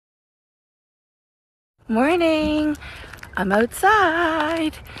Morning. I'm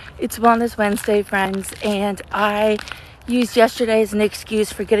outside. It's Wellness Wednesday, friends, and I used yesterday as an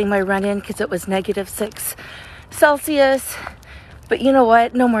excuse for getting my run in because it was -6 Celsius. But you know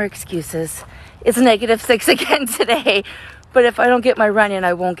what? No more excuses. It's -6 again today. But if I don't get my run in,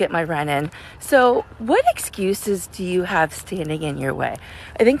 I won't get my run in. So what excuses do you have standing in your way?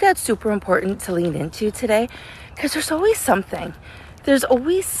 I think that's super important to lean into today because there's always something. There's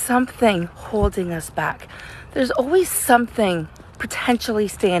always something holding us back. There's always something potentially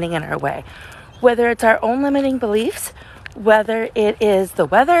standing in our way. Whether it's our own limiting beliefs, whether it is the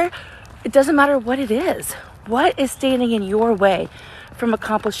weather, it doesn't matter what it is. What is standing in your way from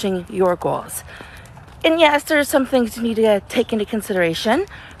accomplishing your goals? And yes, there are some things you need to take into consideration,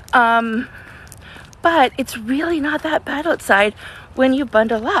 but it's really not that bad outside when you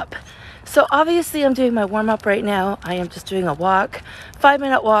bundle up. So obviously I'm doing my warm-up right now. I am just doing a walk,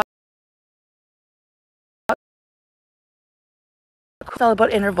 5-minute walk. It's all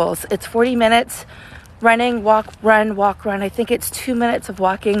about intervals. It's 40 minutes running, walk, run, walk, run. I think it's 2 minutes of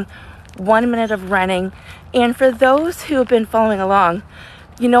walking, 1 minute of running. And for those who have been following along,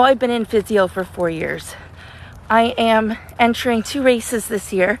 you know I've been in physio for 4 years. I am entering 2 races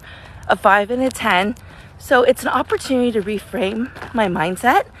this year, a 5 and a 10. So it's an opportunity to reframe my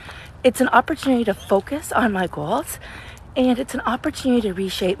mindset. It's an opportunity to focus on my goals. And it's an opportunity to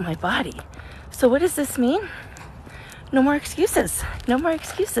reshape my body. So what does this mean? No more excuses. No more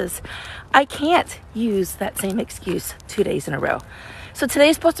excuses. I can't use that same excuse 2 days in a row. So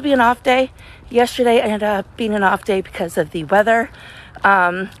today's supposed to be an off day. Yesterday ended up being an off day because of the weather.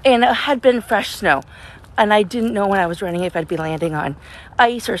 And it had been fresh snow. And I didn't know when I was running if I'd be landing on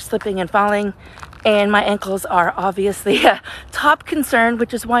ice or slipping and falling. And my ankles are obviously a top concern,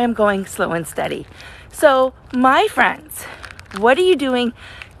 which is why I'm going slow and steady. So my friends, what are you doing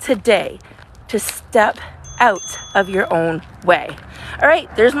today to step out of your own way? All right,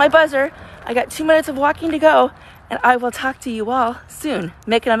 there's my buzzer. I got 2 minutes of walking to go, and I will talk to you all soon.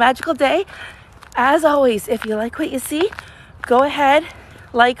 Make it a magical day. As always, if you like what you see, go ahead,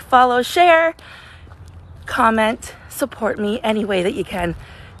 like, follow, share, comment, support me any way that you can.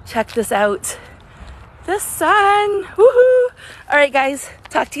 Check this out. The sun. Woohoo! All right, guys,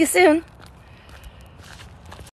 talk to you soon.